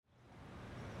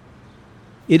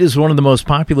It is one of the most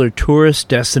popular tourist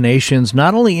destinations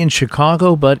not only in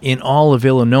Chicago but in all of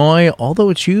Illinois, although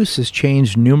its use has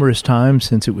changed numerous times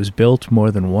since it was built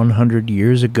more than 100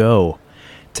 years ago.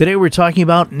 Today we're talking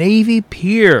about Navy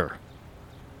Pier.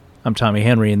 I'm Tommy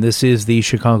Henry, and this is the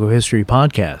Chicago History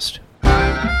Podcast.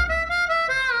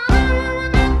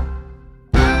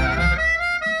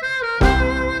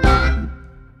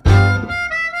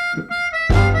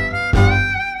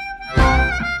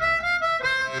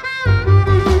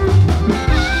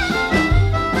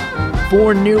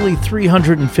 For nearly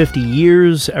 350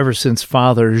 years, ever since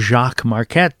Father Jacques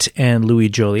Marquette and Louis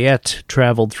Joliet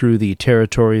traveled through the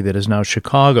territory that is now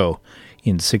Chicago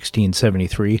in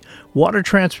 1673, water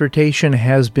transportation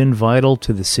has been vital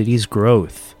to the city's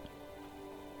growth.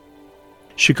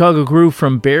 Chicago grew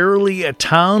from barely a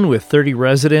town with 30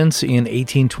 residents in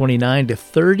 1829 to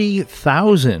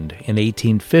 30,000 in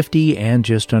 1850 and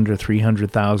just under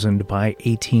 300,000 by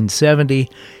 1870,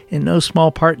 in no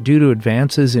small part due to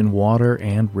advances in water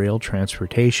and rail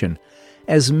transportation.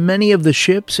 As many of the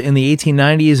ships in the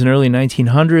 1890s and early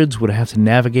 1900s would have to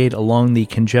navigate along the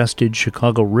congested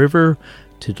Chicago River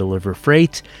to deliver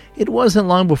freight, it wasn't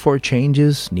long before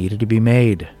changes needed to be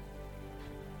made.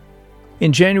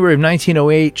 In January of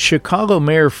 1908, Chicago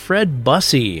Mayor Fred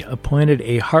Bussey appointed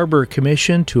a harbor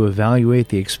commission to evaluate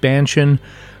the expansion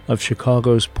of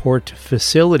Chicago's port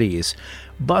facilities.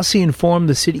 Bussey informed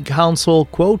the city council,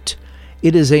 quote,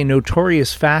 "It is a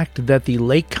notorious fact that the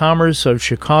lake commerce of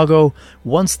Chicago,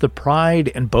 once the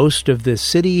pride and boast of this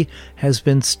city, has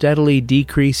been steadily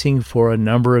decreasing for a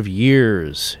number of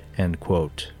years," end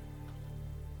quote.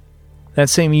 That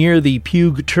same year, the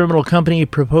Pugue Terminal Company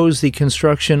proposed the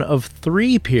construction of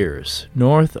 3 piers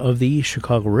north of the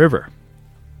Chicago River.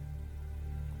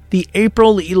 The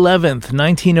April 11th,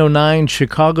 1909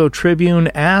 Chicago Tribune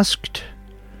asked,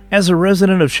 "As a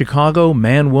resident of Chicago,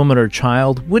 man, woman, or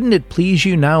child, wouldn't it please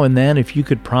you now and then if you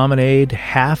could promenade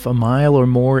half a mile or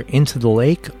more into the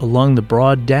lake along the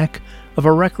broad deck of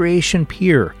a recreation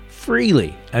pier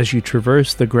freely as you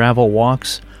traverse the gravel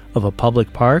walks of a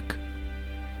public park?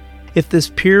 If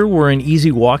this pier were in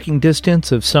easy walking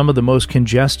distance of some of the most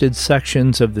congested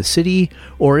sections of the city,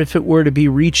 or if it were to be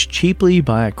reached cheaply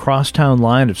by a crosstown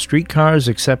line of streetcars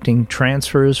accepting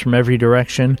transfers from every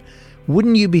direction,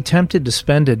 wouldn't you be tempted to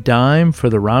spend a dime for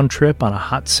the round trip on a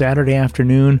hot Saturday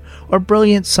afternoon or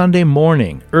brilliant Sunday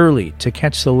morning early to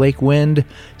catch the lake wind,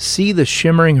 see the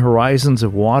shimmering horizons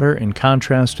of water in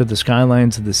contrast to the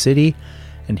skylines of the city,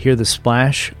 and hear the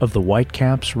splash of the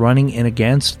whitecaps running in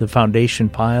against the foundation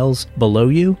piles below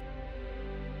you?"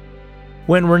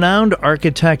 When renowned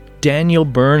architect Daniel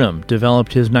Burnham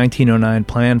developed his 1909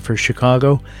 plan for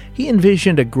Chicago, he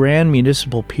envisioned a grand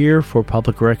municipal pier for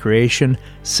public recreation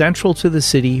central to the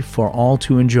city for all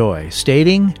to enjoy,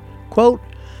 stating, quote,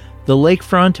 "The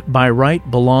lakefront by right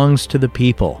belongs to the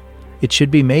people. It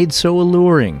should be made so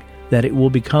alluring that it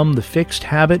will become the fixed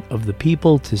habit of the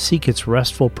people to seek its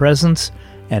restful presence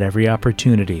at every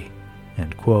opportunity,"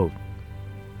 end quote.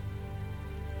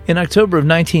 In October of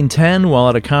 1910, while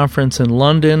at a conference in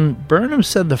London, Burnham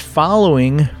said the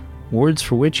following, words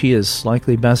for which he is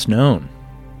likely best known.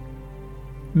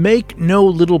 "Make no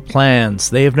little plans.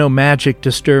 They have no magic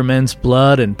to stir men's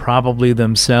blood and probably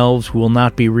themselves will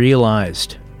not be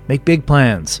realized. Make big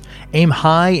plans. Aim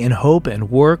high in hope and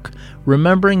work,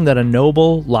 remembering that a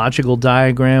noble, logical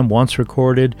diagram once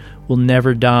recorded will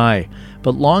never die,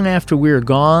 but long after we are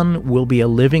gone will be a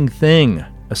living thing,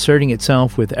 asserting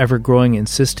itself with ever-growing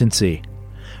insistency.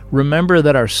 Remember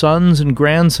that our sons and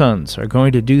grandsons are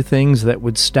going to do things that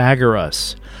would stagger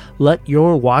us. Let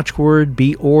your watchword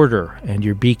be order and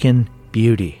your beacon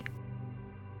beauty."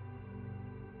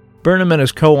 Burnham and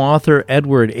his co-author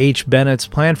Edward H. Bennett's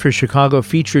plan for Chicago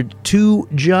featured 2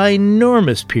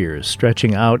 ginormous piers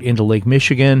stretching out into Lake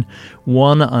Michigan,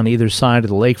 one on either side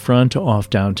of the lakefront off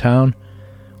downtown.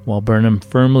 While Burnham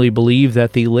firmly believed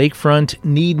that the lakefront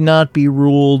need not be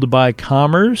ruled by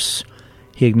commerce,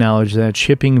 he acknowledged that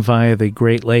shipping via the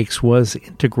Great Lakes was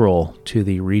integral to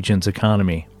the region's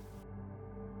economy.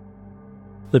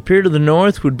 The pier to the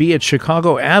north would be at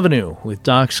Chicago Avenue, with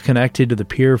docks connected to the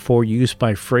pier for use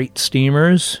by freight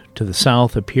steamers. To the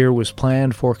south, a pier was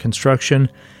planned for construction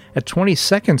at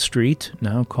 22nd Street,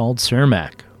 now called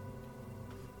Cermak.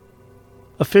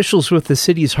 Officials with the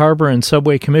city's Harbor and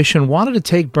Subway Commission wanted to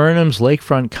take Burnham's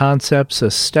lakefront concepts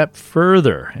a step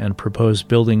further and proposed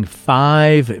building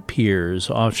 5 piers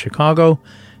off Chicago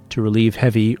to relieve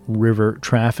heavy river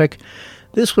traffic.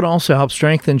 This would also help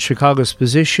strengthen Chicago's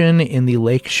position in the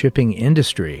lake shipping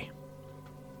industry.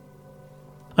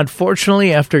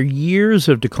 Unfortunately, after years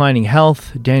of declining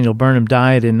health, Daniel Burnham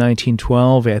died in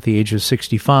 1912 at the age of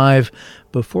 65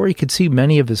 before he could see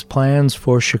many of his plans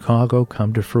for Chicago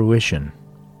come to fruition.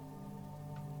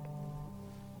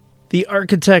 The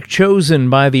architect chosen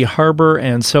by the Harbor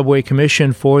and Subway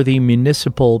Commission for the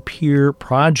Municipal Pier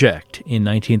project in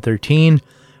 1913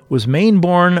 was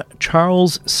Maine-born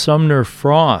Charles Sumner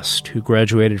Frost, who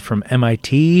graduated from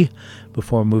MIT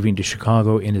before moving to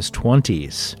Chicago in his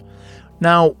 20s.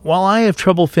 Now, while I have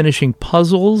trouble finishing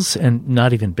puzzles, and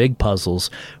not even big puzzles,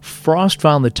 Frost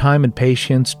found the time and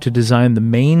patience to design the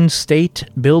Main State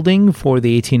Building for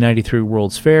the 1893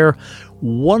 World's Fair,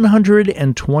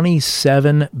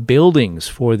 127 buildings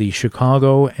for the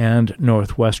Chicago and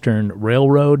Northwestern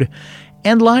Railroad,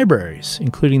 and libraries,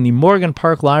 including the Morgan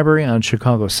Park Library on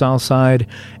Chicago's South Side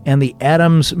and the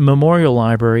Adams Memorial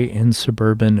Library in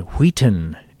suburban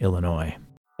Wheaton, Illinois.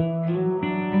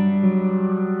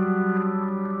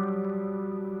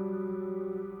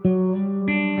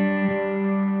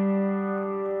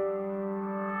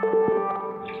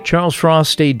 Charles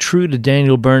Frost stayed true to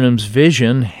Daniel Burnham's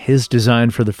vision. His design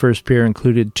for the first pier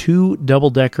included 2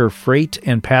 double-decker freight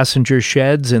and passenger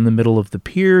sheds in the middle of the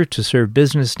pier to serve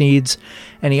business needs,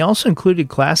 and he also included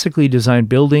classically designed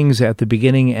buildings at the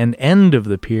beginning and end of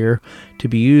the pier to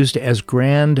be used as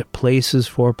grand places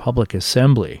for public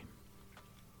assembly.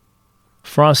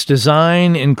 Frost's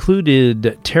design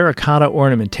included terracotta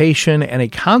ornamentation and a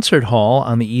concert hall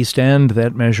on the east end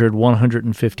that measured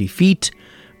 150 feet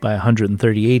by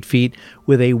 138 feet,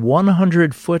 with a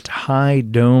 100-foot-high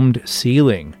domed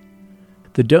ceiling.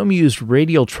 The dome used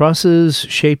radial trusses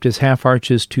shaped as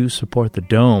half-arches to support the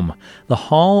dome. The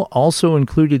hall also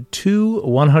included 2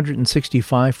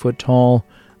 165-foot-tall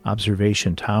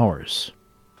observation towers.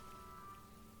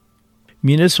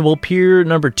 Municipal Pier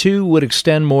Number 2 would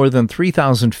extend more than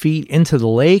 3,000 feet into the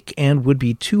lake and would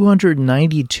be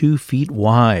 292 feet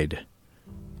wide.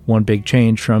 One big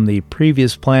change from the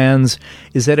previous plans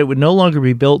is that it would no longer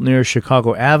be built near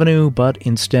Chicago Avenue, but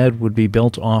instead would be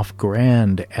built off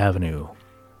Grand Avenue.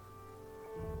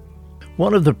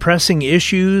 One of the pressing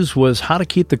issues was how to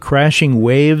keep the crashing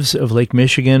waves of Lake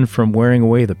Michigan from wearing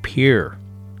away the pier.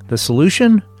 The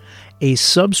solution? A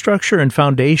substructure and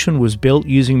foundation was built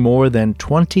using more than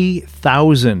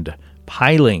 20,000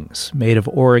 pilings made of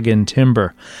Oregon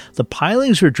timber. The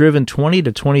pilings were driven 20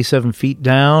 to 27 feet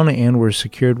down and were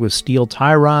secured with steel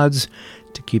tie rods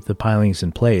to keep the pilings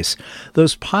in place.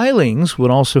 Those pilings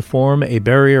would also form a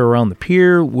barrier around the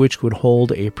pier, which would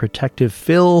hold a protective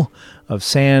fill of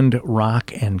sand,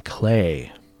 rock, and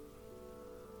clay.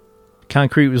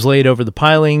 Concrete was laid over the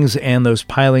pilings, and those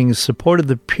pilings supported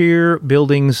the pier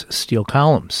building's steel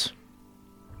columns.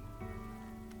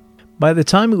 By the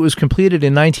time it was completed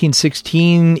in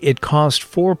 1916, it cost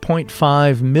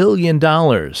 $4.5 million,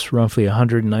 roughly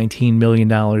 $119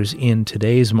 million in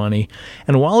today's money.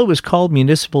 And while it was called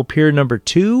Municipal Pier Number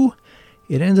 2,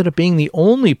 it ended up being the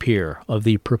only pier of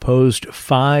the proposed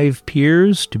 5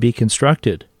 piers to be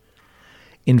constructed.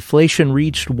 Inflation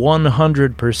reached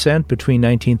 100% between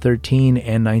 1913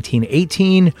 and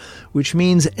 1918, which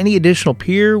means any additional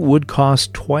pier would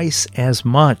cost twice as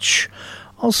much.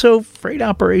 Also, freight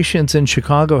operations in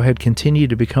Chicago had continued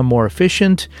to become more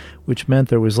efficient, which meant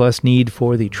there was less need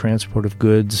for the transport of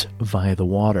goods via the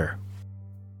water.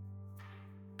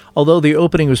 Although the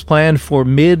opening was planned for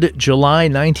mid-July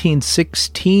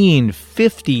 1916,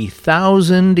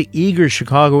 50,000 eager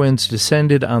Chicagoans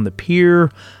descended on the pier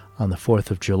on the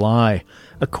 4th of July.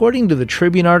 According to the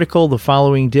Tribune article the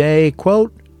following day,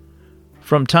 quote,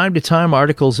 "From time to time,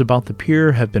 articles about the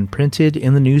pier have been printed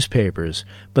in the newspapers,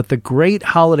 but the great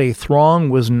holiday throng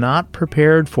was not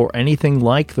prepared for anything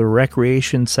like the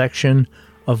recreation section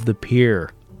of the pier.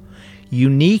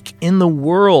 Unique in the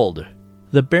world,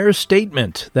 the bare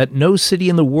statement that no city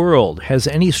in the world has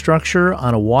any structure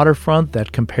on a waterfront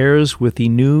that compares with the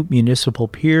new municipal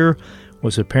pier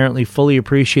was apparently fully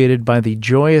appreciated by the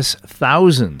joyous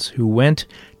thousands who went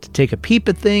to take a peep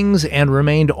at things and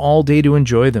remained all day to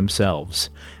enjoy themselves.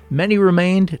 Many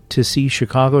remained to see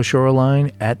Chicago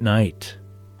shoreline at night."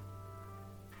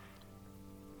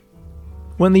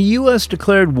 When the U.S.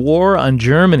 declared war on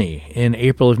Germany in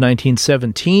April of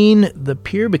 1917, the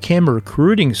pier became a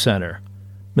recruiting center.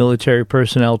 Military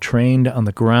personnel trained on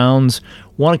the grounds.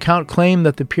 One account claimed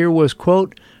that the pier was,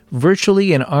 quote,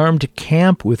 "virtually an armed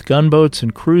camp with gunboats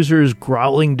and cruisers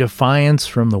growling defiance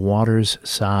from the water's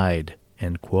side,"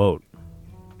 end quote.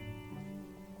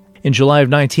 In July of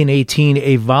 1918,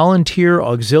 a volunteer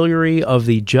auxiliary of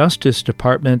the Justice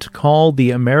Department called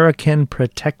the American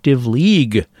Protective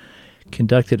League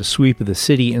conducted a sweep of the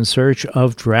city in search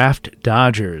of draft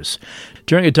dodgers.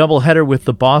 During a doubleheader with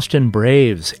the Boston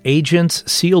Braves, agents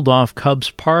sealed off Cubs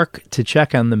Park to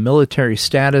check on the military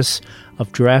status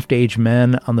of draft-age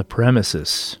men on the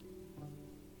premises.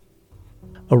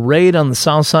 A raid on the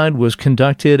south side was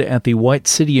conducted at the White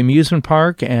City Amusement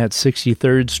Park at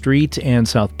 63rd Street and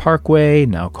South Parkway,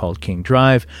 now called King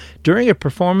Drive, during a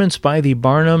performance by the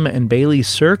Barnum and Bailey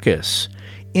Circus.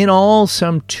 In all,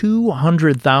 some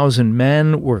 200,000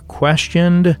 men were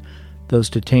questioned. Those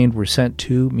detained were sent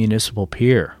to Municipal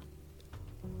Pier.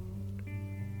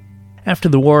 After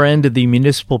the war ended, the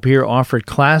Municipal Pier offered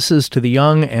classes to the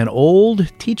young and old,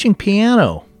 teaching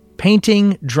piano,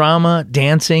 painting, drama,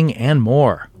 dancing, and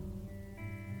more.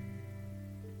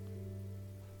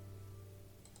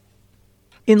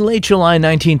 In late July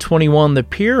 1921, the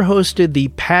pier hosted the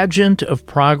Pageant of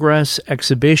Progress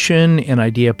exhibition, an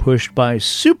idea pushed by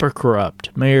super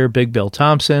corrupt Mayor Big Bill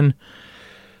Thompson,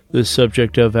 the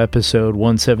subject of episode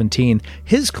 117.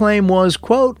 His claim was,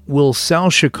 quote, "We'll sell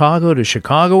Chicago to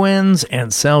Chicagoans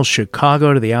and sell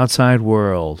Chicago to the outside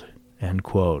world," end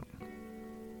quote.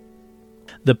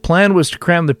 The plan was to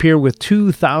cram the pier with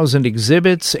 2,000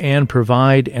 exhibits and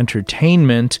provide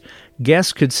entertainment.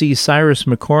 Guests could see Cyrus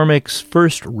McCormick's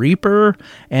first Reaper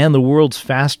and the world's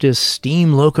fastest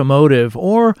steam locomotive,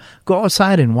 or go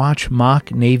outside and watch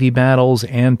mock Navy battles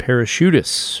and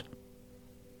parachutists.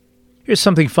 Here's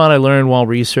something fun I learned while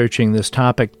researching this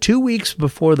topic. 2 weeks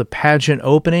before the pageant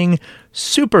opening,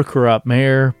 super corrupt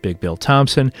Mayor Big Bill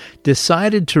Thompson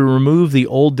decided to remove the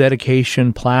old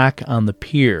dedication plaque on the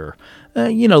pier.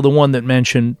 The one that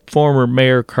mentioned former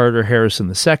Mayor Carter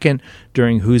Harrison II,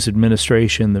 during whose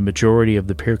administration the majority of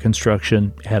the pier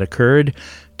construction had occurred.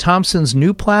 Thompson's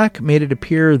new plaque made it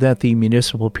appear that the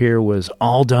municipal pier was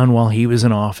all done while he was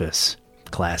in office.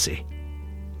 Classy.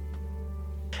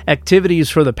 Activities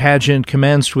for the pageant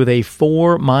commenced with a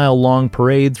 4-mile-long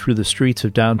parade through the streets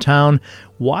of downtown,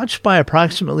 watched by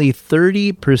approximately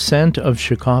 30% of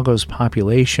Chicago's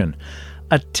population.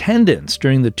 Attendance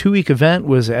during the 2-week event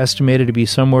was estimated to be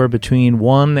somewhere between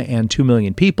 1 and 2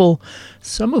 million people,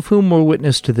 some of whom were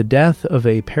witness to the death of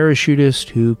a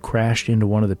parachutist who crashed into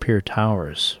one of the pier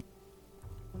towers.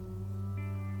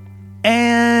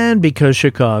 And because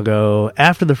Chicago,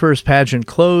 after the first pageant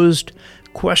closed,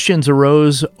 questions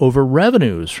arose over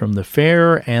revenues from the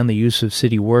fair and the use of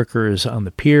city workers on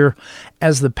the pier.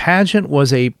 As the pageant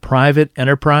was a private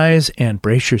enterprise, and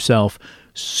brace yourself,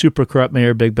 super corrupt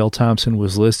Mayor Big Bill Thompson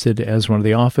was listed as one of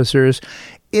the officers,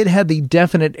 it had the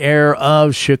definite air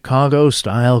of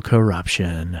Chicago-style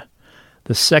corruption.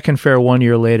 The second fair 1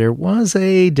 year later was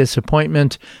a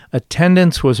disappointment.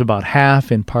 Attendance was about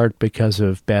half, in part because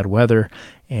of bad weather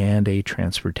and a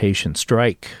transportation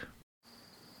strike.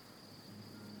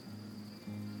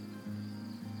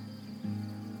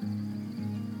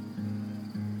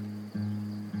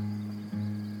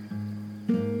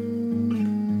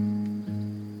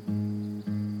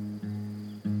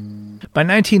 By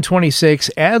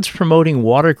 1926, ads promoting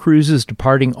water cruises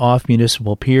departing off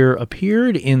Municipal Pier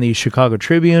appeared in the Chicago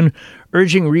Tribune,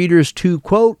 urging readers to,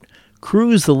 quote,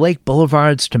 "cruise the lake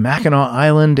boulevards to Mackinac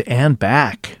Island and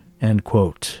back," end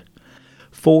quote.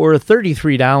 For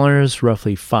 $33,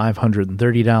 roughly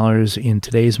 $530 in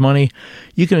today's money,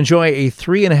 you can enjoy a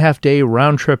 3.5-day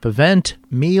round-trip event,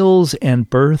 meals and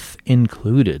berth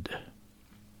included.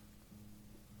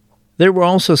 There were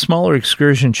also smaller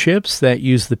excursion ships that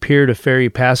used the pier to ferry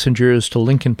passengers to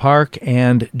Lincoln Park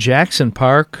and Jackson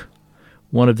Park.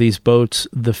 One of these boats,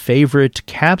 the Favorite,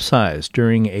 capsized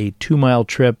during a 2-mile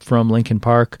trip from Lincoln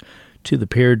Park to the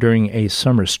pier during a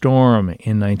summer storm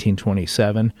in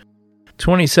 1927.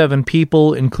 27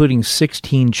 people, including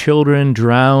 16 children,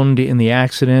 drowned in the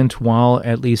accident, while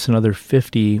at least another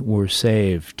 50 were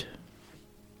saved.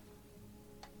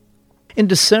 In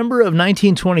December of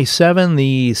 1927,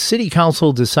 the City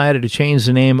Council decided to change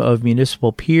the name of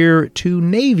Municipal Pier to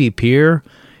Navy Pier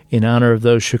in honor of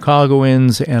those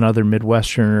Chicagoans and other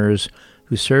Midwesterners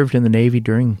who served in the Navy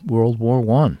during World War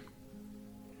I.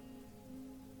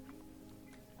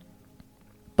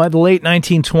 By the late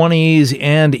 1920s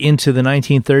and into the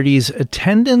 1930s,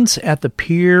 attendance at the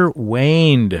pier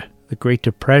waned. The Great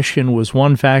Depression was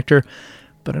one factor,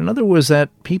 but another was that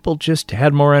people just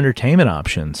had more entertainment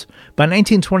options. By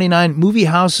 1929, movie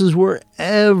houses were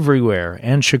everywhere,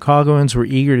 and Chicagoans were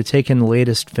eager to take in the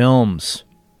latest films.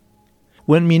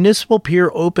 When Municipal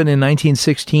Pier opened in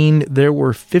 1916, there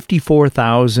were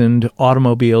 54,000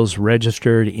 automobiles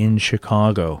registered in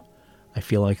Chicago. I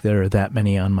feel like there are that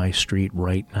many on my street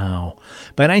right now.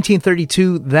 By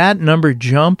 1932, that number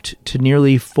jumped to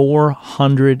nearly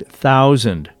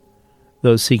 400,000.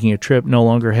 Those seeking a trip no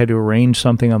longer had to arrange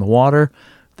something on the water.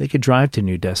 They could drive to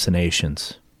new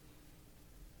destinations.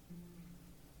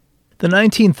 The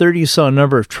 1930s saw a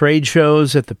number of trade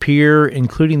shows at the pier,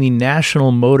 including the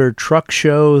National Motor Truck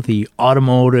Show, the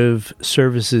Automotive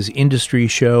Services Industry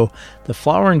Show, the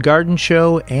Flower and Garden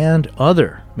Show, and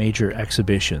other major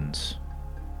exhibitions.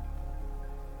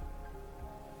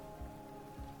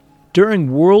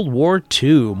 During World War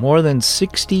II, more than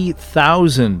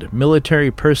 60,000 military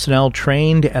personnel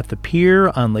trained at the pier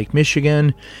on Lake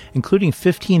Michigan, including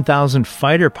 15,000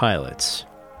 fighter pilots.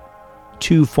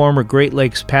 2 former Great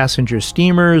Lakes passenger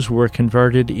steamers were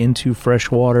converted into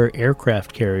freshwater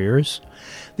aircraft carriers.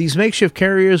 These makeshift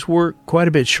carriers were quite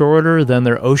a bit shorter than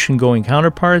their ocean-going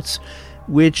counterparts,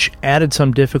 which added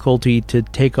some difficulty to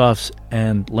takeoffs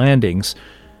and landings.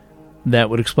 That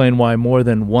would explain why more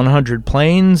than 100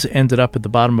 planes ended up at the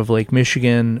bottom of Lake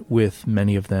Michigan, with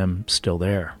many of them still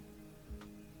there.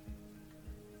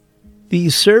 The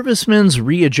Servicemen's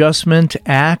Readjustment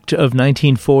Act of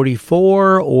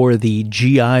 1944, or the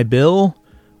GI Bill,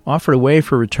 offered a way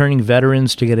for returning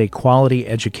veterans to get a quality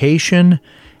education,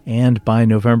 and by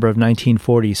November of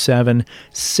 1947,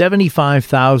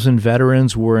 75,000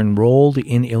 veterans were enrolled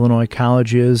in Illinois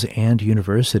colleges and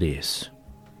universities.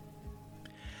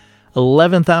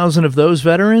 11,000 of those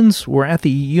veterans were at the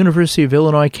University of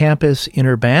Illinois campus in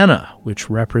Urbana, which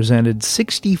represented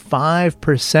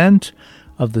 65%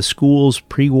 of the school's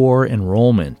pre-war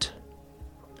enrollment.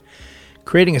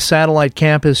 Creating a satellite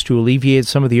campus to alleviate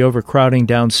some of the overcrowding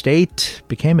downstate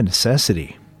became a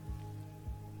necessity.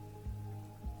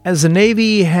 As the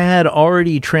Navy had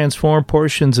already transformed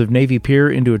portions of Navy Pier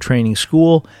into a training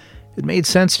school, it made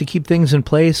sense to keep things in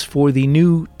place for the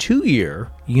new 2-year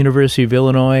University of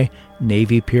Illinois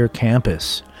Navy Pier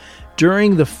campus.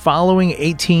 During the following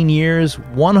 18 years,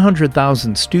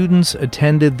 100,000 students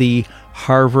attended the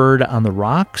Harvard on the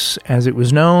Rocks, as it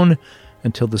was known,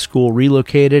 until the school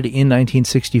relocated in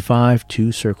 1965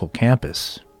 to Circle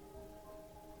Campus.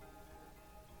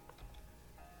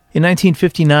 In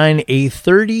 1959, a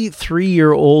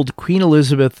 33-year-old Queen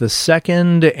Elizabeth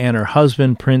II and her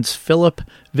husband, Prince Philip,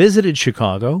 visited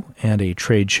Chicago and a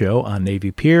trade show on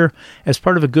Navy Pier as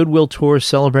part of a goodwill tour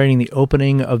celebrating the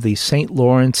opening of the St.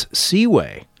 Lawrence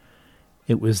Seaway.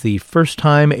 It was the first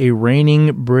time a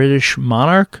reigning British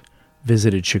monarch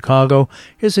visited Chicago.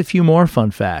 Here's a few more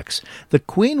fun facts. The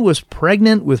Queen was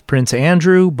pregnant with Prince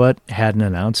Andrew, but hadn't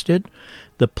announced it.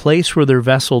 The place where their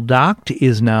vessel docked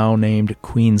is now named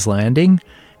Queen's Landing,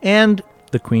 and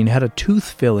the Queen had a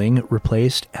tooth filling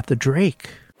replaced at the Drake.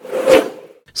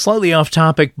 Slightly off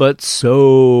topic, but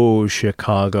so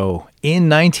Chicago. In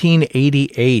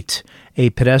 1988, a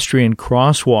pedestrian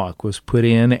crosswalk was put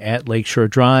in at Lakeshore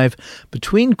Drive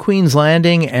between Queen's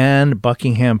Landing and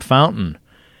Buckingham Fountain.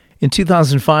 In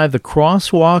 2005, the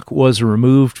crosswalk was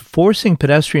removed, forcing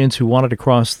pedestrians who wanted to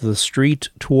cross the street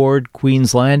toward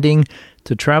Queen's Landing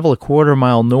to travel a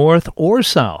quarter-mile north or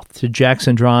south to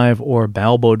Jackson Drive or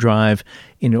Balbo Drive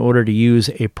in order to use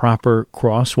a proper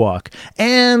crosswalk.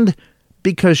 And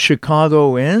because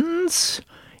Chicagoans,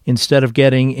 instead of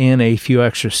getting in a few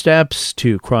extra steps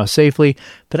to cross safely,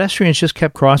 pedestrians just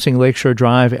kept crossing Lakeshore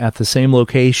Drive at the same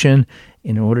location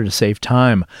in order to save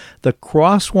time. The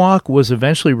crosswalk was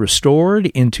eventually restored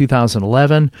in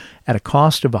 2011 at a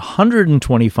cost of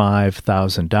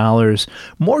 $125,000.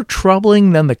 More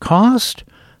troubling than the cost,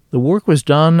 the work was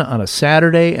done on a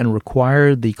Saturday and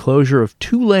required the closure of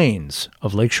 2 lanes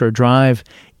of Lakeshore Drive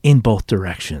in both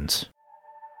directions.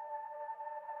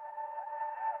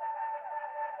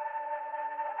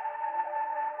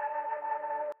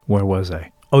 Where was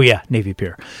I? Oh yeah, Navy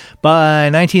Pier. By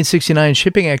 1969,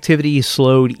 shipping activity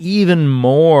slowed even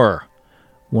more.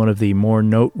 One of the more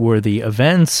noteworthy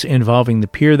events involving the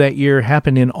pier that year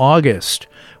happened in August,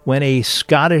 when a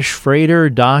Scottish freighter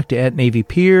docked at Navy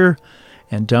Pier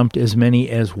and dumped as many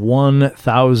as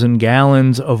 1,000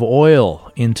 gallons of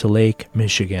oil into Lake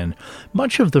Michigan.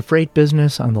 Much of the freight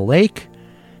business on the lake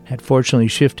had fortunately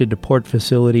shifted to port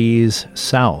facilities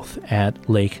south at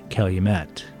Lake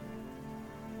Calumet.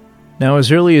 Now,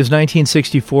 as early as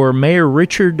 1964, Mayor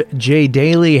Richard J.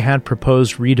 Daley had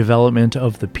proposed redevelopment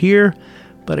of the pier,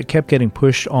 but it kept getting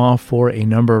pushed off for a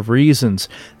number of reasons.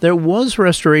 There was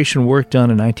restoration work done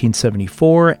in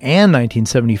 1974 and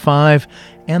 1975,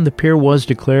 and the pier was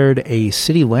declared a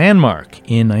city landmark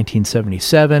in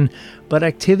 1977, but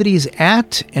activities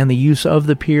at and the use of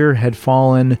the pier had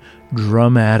fallen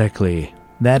dramatically.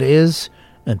 That is,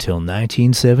 until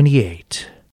 1978.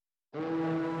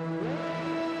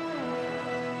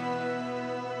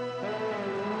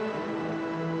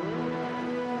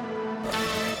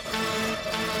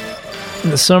 In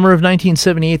the summer of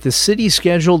 1978, the city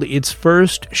scheduled its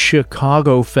first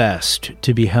Chicago Fest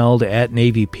to be held at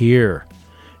Navy Pier.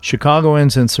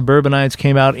 Chicagoans and suburbanites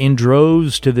came out in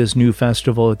droves to this new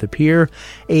festival at the pier.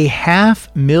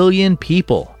 500,000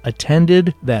 people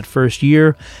attended that first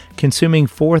year, consuming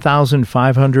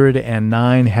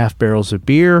 4,509 half barrels of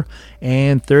beer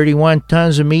and 31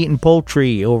 tons of meat and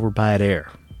poultry over by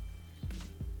there.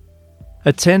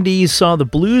 Attendees saw the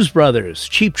Blues Brothers,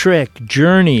 Cheap Trick,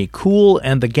 Journey, Kool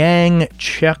and the Gang,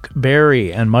 Chuck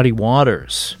Berry, and Muddy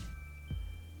Waters.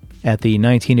 At the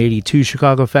 1982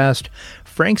 Chicago Fest,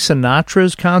 Frank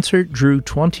Sinatra's concert drew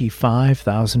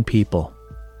 25,000 people.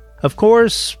 Of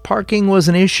course, parking was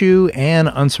an issue, and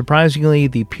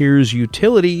unsurprisingly, the pier's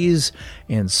utilities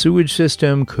and sewage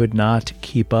system could not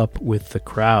keep up with the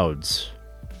crowds.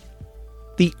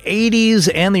 The 80s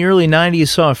and the early 90s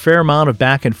saw a fair amount of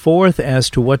back and forth as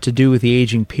to what to do with the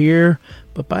aging pier,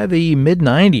 but by the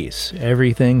mid-90s,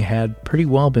 everything had pretty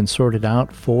well been sorted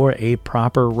out for a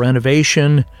proper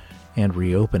renovation and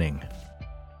reopening.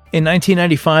 In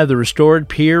 1995, the restored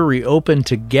pier reopened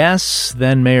to guests.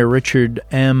 Then Mayor Richard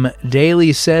M.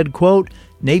 Daley said, quote,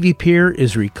 "Navy Pier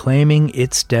is reclaiming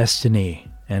its destiny,"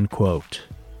 end quote.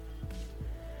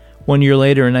 1 year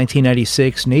later, in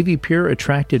 1996, Navy Pier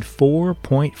attracted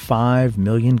 4.5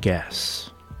 million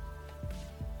guests.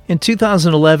 In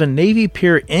 2011, Navy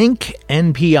Pier Inc.,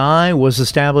 NPI, was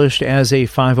established as a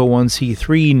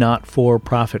 501c3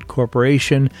 not-for-profit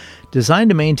corporation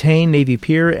designed to maintain Navy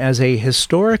Pier as a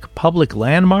historic public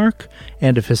landmark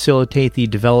and to facilitate the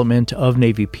development of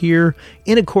Navy Pier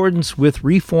in accordance with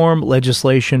reform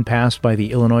legislation passed by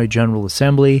the Illinois General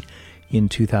Assembly in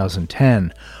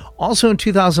 2010. Also in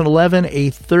 2011,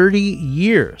 a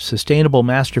 30-year sustainable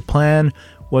master plan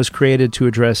was created to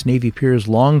address Navy Pier's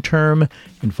long-term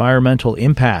environmental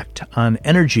impact on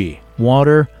energy,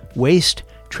 water, waste,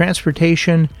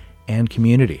 transportation, and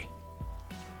community.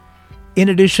 In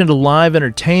addition to live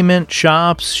entertainment,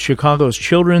 shops, Chicago's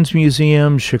Children's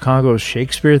Museum, Chicago's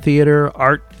Shakespeare Theater,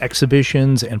 art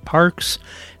exhibitions, and parks,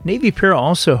 Navy Pier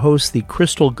also hosts the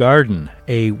Crystal Garden,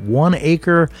 a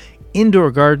 1-acre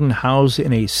indoor garden housed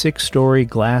in a 6-story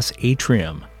glass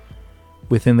atrium.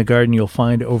 Within the garden, you'll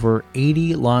find over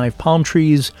 80 live palm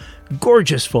trees,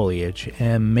 gorgeous foliage,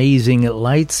 amazing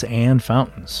lights, and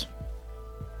fountains.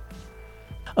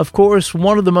 Of course,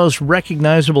 one of the most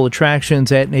recognizable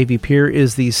attractions at Navy Pier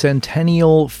is the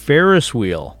Centennial Ferris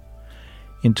Wheel.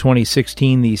 In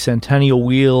 2016, the Centennial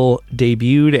Wheel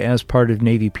debuted as part of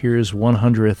Navy Pier's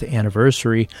 100th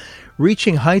anniversary,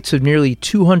 reaching heights of nearly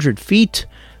 200 feet.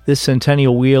 This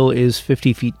Centennial Wheel is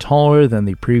 50 feet taller than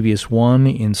the previous one,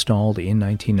 installed in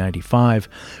 1995.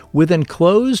 With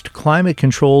enclosed,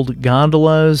 climate-controlled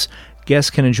gondolas, guests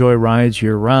can enjoy rides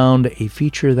year-round, a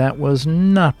feature that was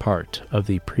not part of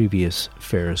the previous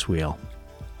Ferris wheel.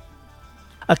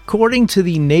 According to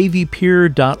the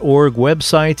NavyPier.org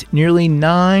website, nearly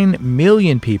 9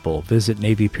 million people visit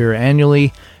Navy Pier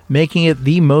annually, making it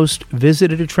the most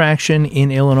visited attraction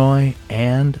in Illinois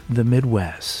and the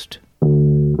Midwest.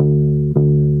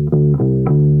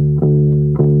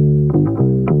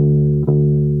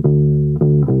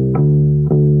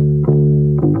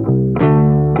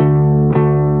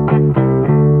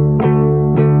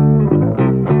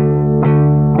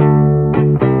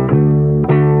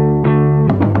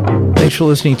 Thanks for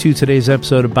listening to today's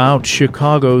episode about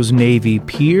Chicago's Navy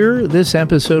Pier. This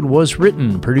episode was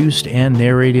written, produced, and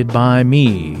narrated by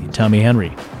me, Tommy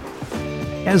Henry.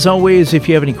 As always, if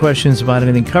you have any questions about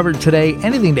anything covered today,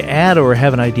 anything to add, or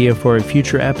have an idea for a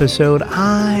future episode,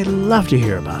 I'd love to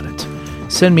hear about it.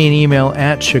 Send me an email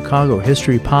at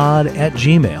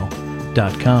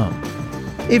chicagohistorypod@gmail.com.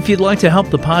 If you'd like to help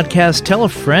the podcast, tell a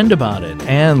friend about it,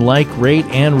 and like, rate,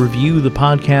 and review the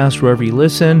podcast wherever you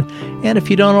listen. And if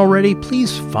you don't already,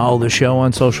 please follow the show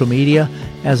on social media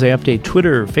as I update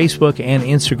Twitter, Facebook, and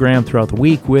Instagram throughout the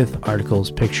week with articles,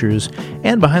 pictures,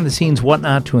 and behind-the-scenes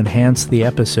whatnot to enhance the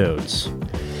episodes.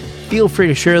 Feel free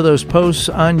to share those posts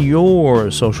on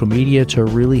your social media to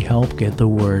really help get the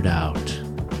word out.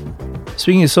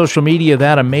 Speaking of social media,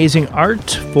 that amazing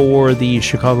art for the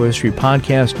Chicago History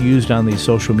Podcast used on these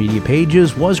social media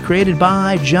pages was created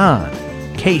by John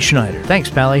K. Schneider.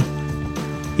 Thanks, Pally.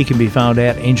 He can be found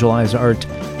at Angel Eyes Art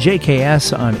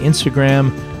JKS on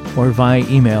Instagram or via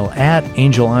email at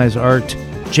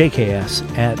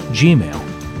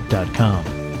angeleyesartjks@gmail.com.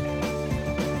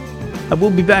 I will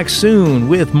be back soon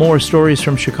with more stories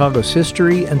from Chicago's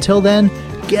history. Until then,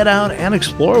 get out and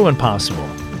explore when possible.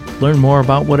 Learn more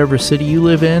about whatever city you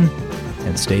live in,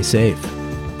 and stay safe.